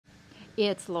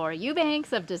It's Laura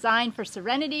Eubanks of Design for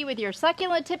Serenity with your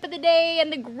succulent tip of the day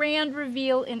and the grand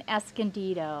reveal in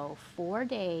Escondido. 4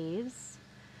 days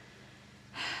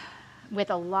with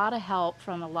a lot of help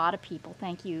from a lot of people.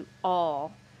 Thank you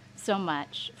all so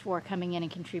much for coming in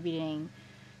and contributing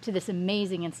to this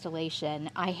amazing installation.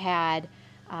 I had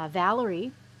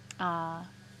Valerie,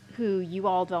 who you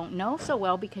all don't know so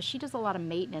well because she does a lot of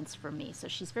maintenance for me, so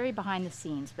she's very behind the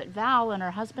scenes. But Val and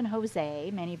her husband Jose,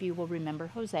 many of you will remember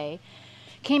Jose,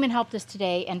 came and helped us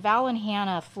today, and Val and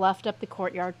Hannah fluffed up the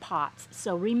courtyard pots.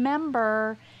 So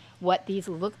remember what these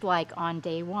looked like on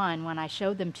day one when I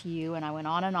showed them to you and I went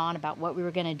on and on about what we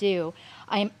were going to do.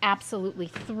 I am absolutely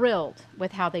thrilled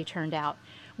with how they turned out.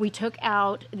 We took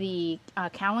out the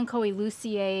Kalanchoe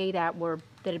Luciae that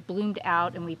had bloomed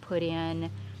out, and we put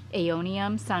in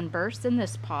Aeonium sunburst in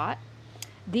this pot.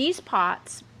 These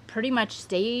pots pretty much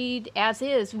stayed as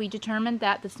is. We determined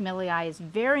that the Smilii is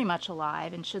very much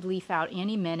alive and should leaf out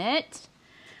any minute.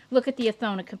 Look at the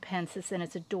Athona capensis and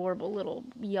its adorable little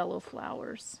yellow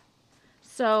flowers.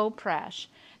 So fresh.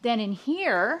 Then in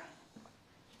here,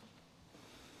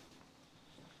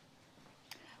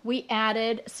 we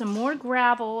added some more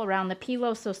gravel around the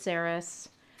Pilosoceras.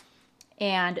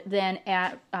 And then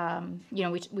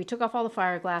we took off all the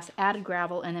fiberglass, added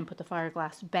gravel, and then put the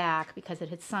fiberglass back because it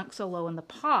had sunk so low in the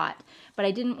pot. But I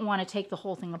didn't want to take the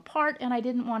whole thing apart, and I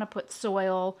didn't want to put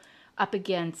soil up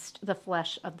against the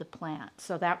flesh of the plant.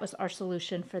 So that was our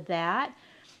solution for that.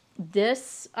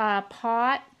 This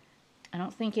pot, I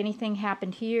don't think anything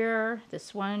happened here.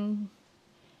 This one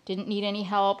didn't need any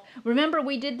help. Remember,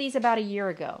 we did these about a year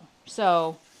ago.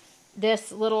 So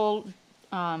this little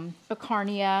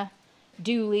Bacarnia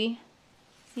Dooley,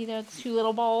 see those two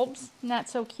little bulbs? Isn't that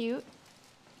so cute?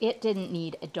 It didn't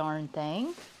need a darn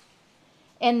thing.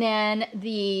 And then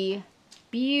the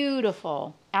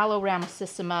beautiful Aloe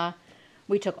Ramosissima,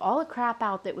 we took all the crap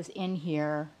out that was in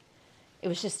here. It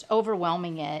was just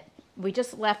overwhelming it. We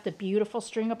just left the beautiful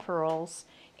string of pearls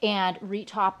and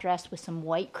retop dressed with some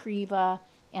white creva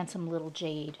and some little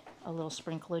jade, a little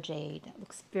sprinkle of jade. That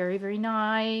looks very, very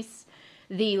nice.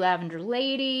 The Lavender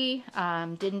Lady,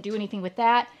 didn't do anything with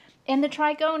that. And the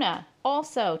Trigona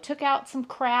also took out some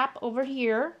crap over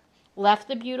here, left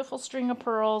the beautiful string of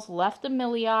pearls, left the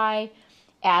Millii,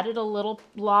 added a little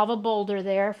lava boulder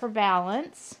there for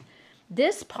balance.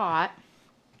 This pot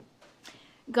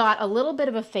got a little bit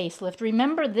of a facelift.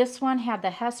 Remember, this one had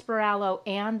the Hesper aloe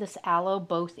and this aloe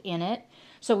both in it.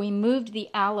 So we moved the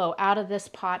aloe out of this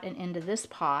pot and into this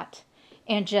pot,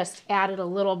 and just added a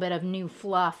little bit of new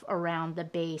fluff around the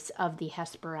base of the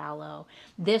Hesper aloe.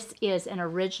 This is an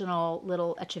original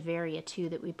little Echeveria too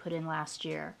that we put in last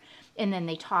year. And then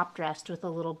they top dressed with a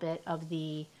little bit of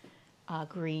the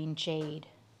green jade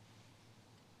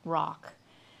rock.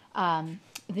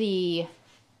 The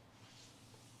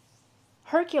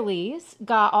Hercules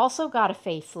also got a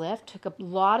facelift, took a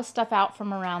lot of stuff out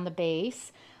from around the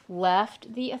base,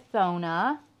 left the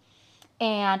Athona.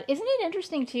 And isn't it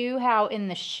interesting, too, how in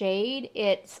the shade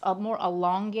it's more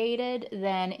elongated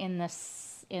than in the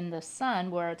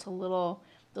sun, where it's the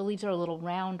leaves are a little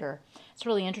rounder. It's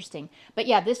really interesting. But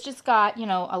yeah, this just got,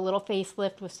 a little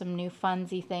facelift with some new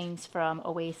funsy things from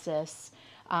Oasis,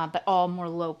 but all more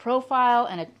low profile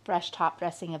and a fresh top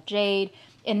dressing of jade.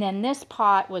 And then this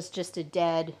pot was just I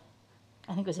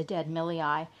think it was a dead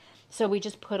Millii. So we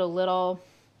just put a little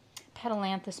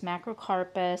Petalanthus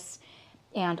macrocarpus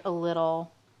and a little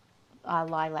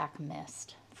lilac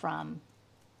mist from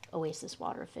Oasis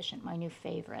Water Efficient, my new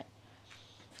favorite.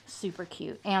 Super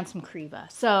cute. And some creva.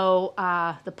 So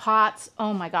the pots,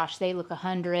 oh my gosh, they look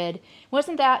 100.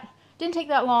 Didn't take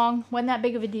that long. Wasn't that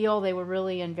big of a deal. They were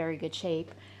really in very good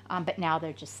shape. But now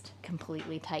they're just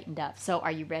completely tightened up. So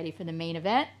are you ready for the main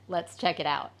event? Let's check it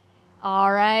out.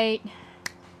 All right.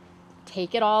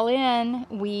 Take it all in.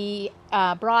 We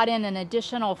brought in an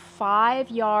additional 5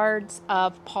 yards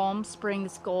of Palm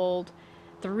Springs Gold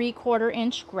 3/4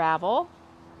 inch gravel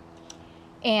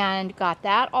and got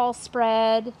that all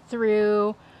spread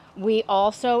through. We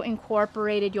also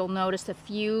incorporated, you'll notice, a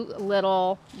few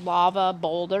little lava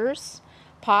boulders.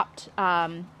 Popped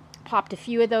a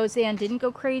few of those in. Didn't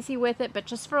go crazy with it, but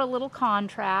just for a little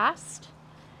contrast.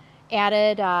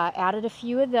 Added a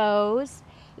few of those.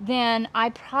 Then I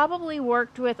probably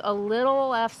worked with a little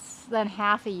less than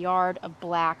half a yard of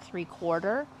black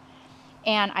 3/4.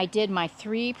 And I did my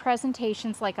 3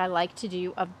 presentations like I like to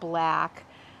do of black.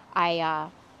 I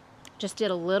just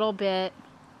did a little bit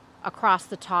across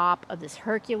the top of this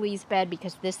Hercules bed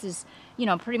because this is,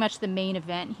 pretty much the main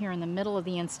event here in the middle of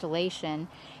the installation.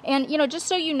 And, just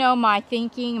so you know my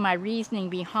thinking, my reasoning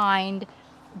behind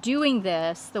doing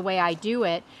this the way I do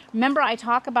it, remember I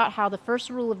talk about how the first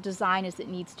rule of design is it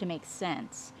needs to make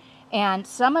sense. And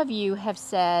some of you have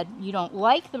said you don't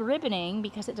like the ribboning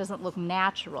because it doesn't look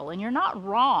natural. And you're not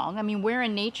wrong. I mean, where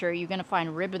in nature are you going to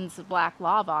find ribbons of black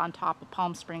lava on top of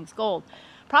Palm Springs gold?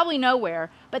 Probably nowhere,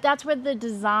 but that's where the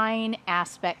design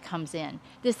aspect comes in.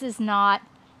 This is not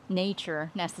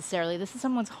nature necessarily. This is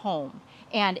someone's home.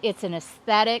 And it's an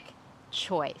aesthetic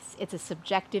choice. It's a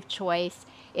subjective choice.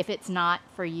 If it's not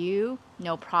for you,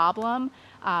 no problem.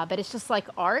 But it's just like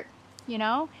art, you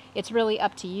know? It's really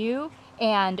up to you.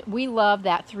 And we love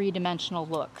that three-dimensional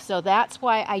look. So that's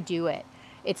why I do it.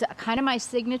 It's kind of my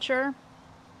signature.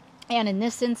 And in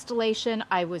this installation,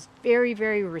 I was very,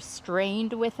 very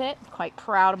restrained with it. Quite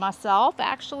proud of myself,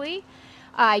 actually.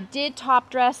 I did top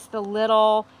dress the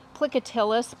little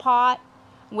Plicatillus pot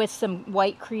with some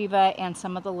white creva and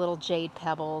some of the little jade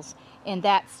pebbles. And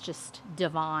that's just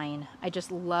divine. I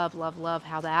just love, love, love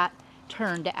how that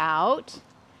turned out.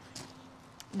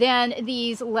 Then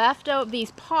these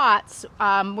these pots,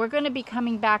 we're going to be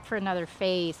coming back for another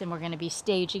phase, and we're going to be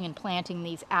staging and planting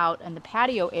these out in the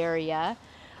patio area.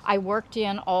 I worked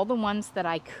in all the ones that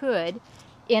I could.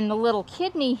 In the little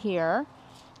kidney here,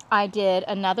 I did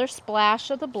another splash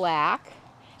of the black.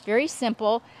 Very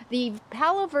simple. The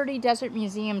Palo Verde Desert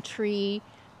Museum tree,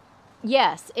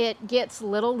 yes, it gets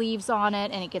little leaves on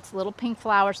it, and it gets little pink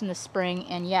flowers in the spring,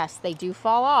 and yes, they do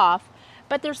fall off.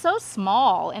 But they're so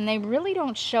small, and they really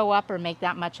don't show up or make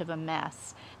that much of a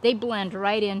mess. They blend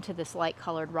right into this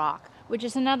light-colored rock, which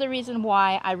is another reason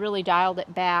why I really dialed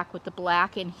it back with the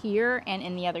black in here and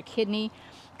in the other kidney,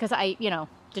 because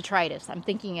detritus, I'm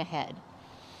thinking ahead.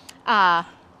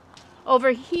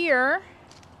 Over here,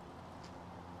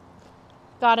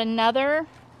 got another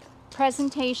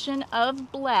presentation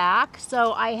of black.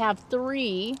 So I have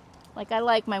three, like I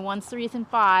like my 1s, 3s, and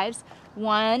 5s.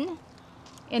 One,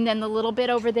 and then the little bit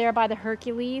over there by the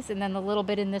Hercules, and then the little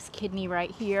bit in this kidney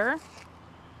right here.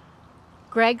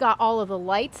 Greg got all of the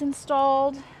lights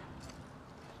installed.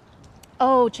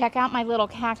 Oh, check out my little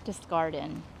cactus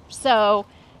garden. So,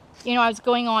 I was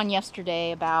going on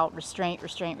yesterday about restraint,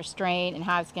 and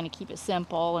how I was going to keep it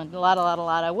simple, and a lot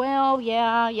of, well,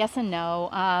 yeah, yes and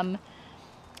no.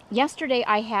 Yesterday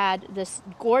I had this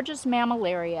gorgeous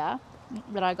mammillaria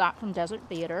that I got from Desert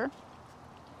Theater,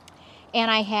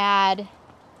 and I had,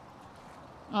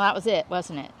 well, that was it,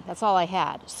 wasn't it? That's all I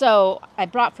had. So I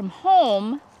brought from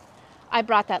home, I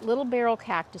brought that little barrel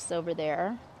cactus over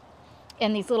there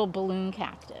and these little balloon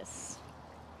cactus.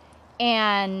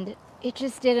 And it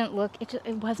just didn't look,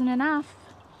 it wasn't enough.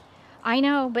 I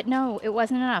know, but no, it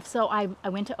wasn't enough. So I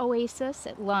went to Oasis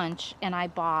at lunch, and I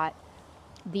bought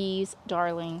these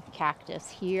darling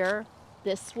cactus here.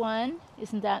 This one,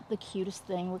 isn't that the cutest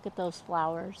thing? Look at those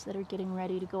flowers that are getting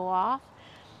ready to go off.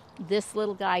 This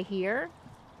little guy here,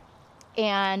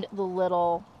 and the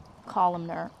little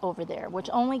columnar over there, which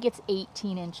only gets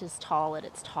 18 inches tall at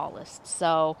its tallest.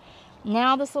 So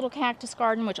now this little cactus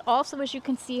garden, which also, as you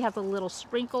can see, has a little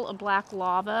sprinkle of black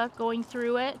lava going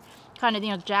through it, kind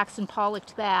of, Jackson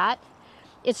Pollocked that.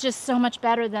 It's just so much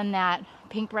better than that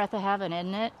pink breath of heaven,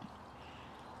 isn't it?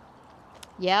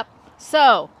 Yep.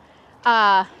 So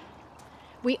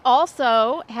we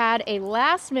also had a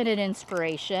last minute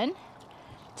inspiration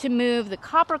to move the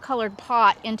copper colored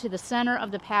pot into the center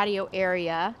of the patio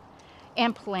area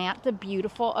and plant the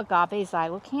beautiful agave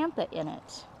xylocantha in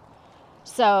it.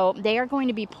 So they are going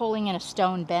to be pulling in a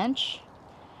stone bench,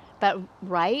 but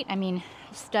right, I mean,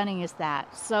 how stunning is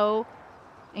that? So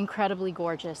incredibly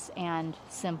gorgeous and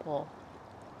simple.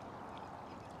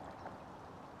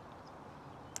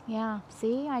 Yeah,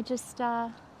 see, I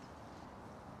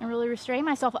really restrain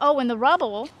myself. Oh, and the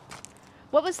rubble,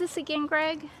 what was this again,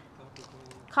 Greg?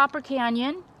 Copper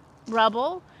Canyon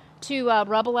rubble to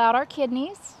rubble out our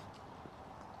kidneys.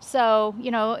 So,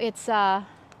 it's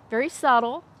very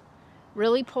subtle,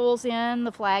 really pulls in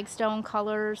the flagstone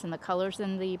colors and the colors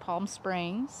in the Palm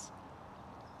Springs.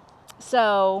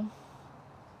 So,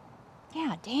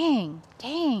 yeah, dang,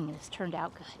 this turned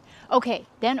out good. Okay,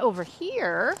 then over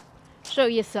here, show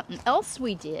you something else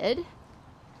we did.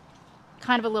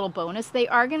 Kind of a little bonus. They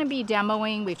are going to be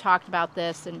demoing, we've talked about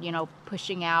this, and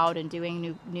pushing out and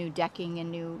doing new decking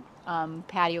and new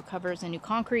patio covers and new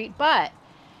concrete. But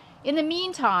in the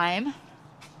meantime,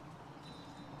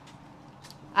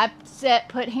 I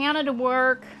put Hannah to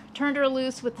work, turned her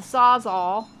loose with the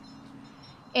Sawzall,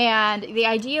 and the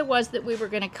idea was that we were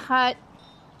going to cut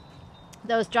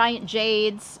those giant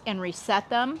jades and reset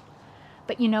them.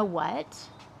 But you know what?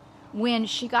 When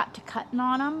she got to cutting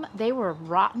on them, they were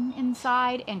rotten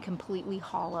inside and completely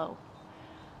hollow.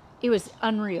 it was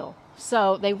unreal.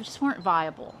 So they just weren't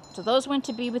viable. So those went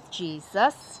to be with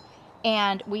Jesus.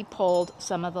 And we pulled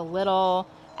some of the little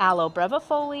aloe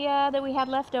brevifolia that we had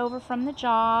left over from the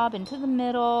job into the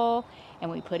middle. And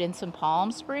we put in some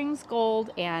Palm Springs gold,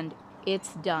 and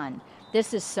it's done.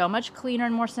 This is so much cleaner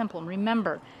and more simple. And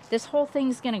remember, this whole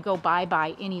thing's going to go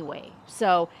bye-bye anyway.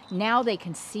 So now they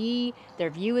can see,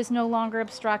 their view is no longer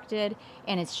obstructed,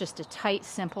 and it's just a tight,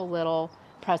 simple little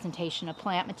presentation of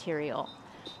plant material.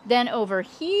 Then over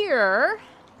here,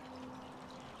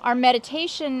 our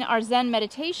Zen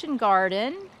meditation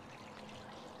garden,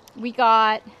 we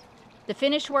got the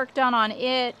finish work done on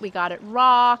it. We got it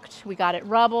rocked. We got it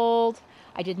rubbled.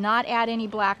 I did not add any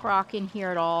black rock in here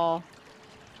at all.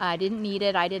 I didn't need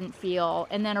it. I didn't feel.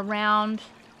 And then around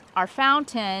our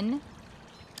fountain,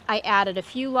 I added a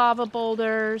few lava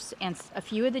boulders and a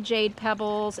few of the jade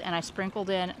pebbles, and I sprinkled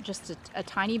in just a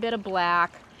tiny bit of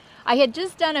black. I had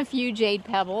just done a few jade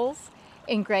pebbles,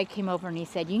 and Greg came over and he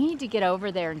said, you need to get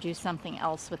over there and do something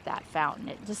else with that fountain.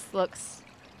 It just looks,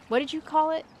 what did you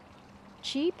call it?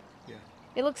 Cheap? Yeah.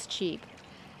 It looks cheap.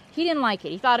 He didn't like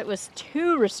it. He thought it was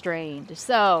too restrained.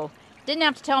 So, didn't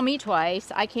have to tell me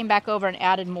twice. I came back over and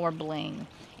added more bling.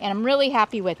 And I'm really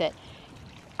happy with it.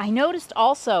 I noticed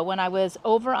also when I was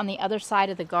over on the other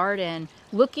side of the garden,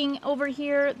 looking over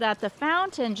here, that the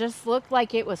fountain just looked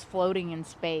like it was floating in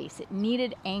space. It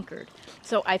needed anchored.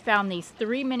 So I found these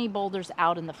 3 mini boulders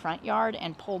out in the front yard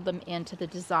and pulled them into the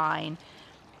design.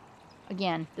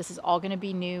 Again, this is all going to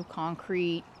be new,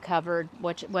 concrete, covered,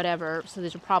 whatever. So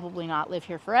this will probably not live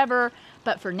here forever.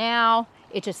 But for now,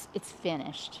 it's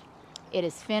finished. It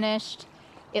is finished.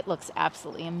 It looks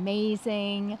absolutely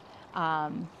amazing.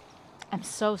 I'm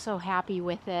so happy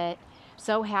with it.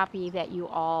 So happy that you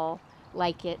all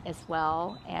like it as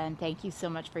well. And thank you so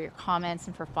much for your comments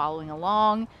and for following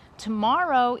along.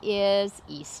 Tomorrow is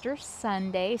Easter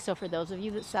Sunday. So for those of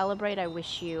you that celebrate, I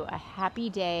wish you a happy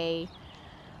day.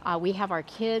 We have our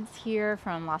kids here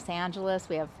from Los Angeles.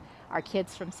 We have our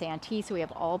kids from Santee. So we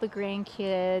have all the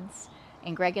grandkids.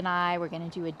 And Greg and I, we're going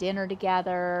to do a dinner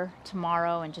together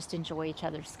tomorrow and just enjoy each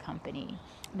other's company.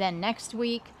 Then next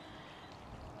week,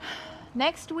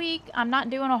 I'm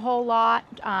not doing a whole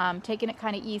lot, taking it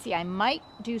kind of easy. I might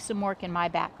do some work in my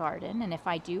back garden, and if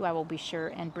I do, I will be sure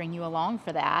and bring you along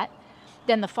for that.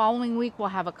 Then the following week, we'll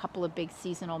have a couple of big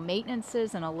seasonal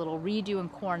maintenances and a little redo in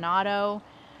Coronado.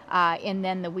 And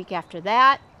then the week after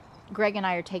that, Greg and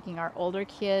I are taking our older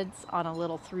kids on a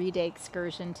little 3-day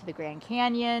excursion to the Grand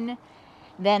Canyon.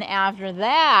 Then after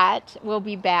that, we'll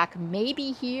be back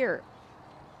maybe here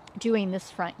doing this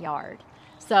front yard.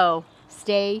 So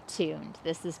stay tuned.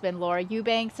 This has been Laura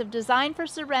Eubanks of Design for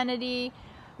Serenity,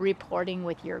 reporting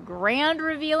with your grand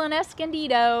reveal in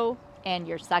Escondido and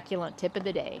your succulent tip of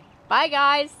the day. Bye,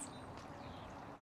 guys.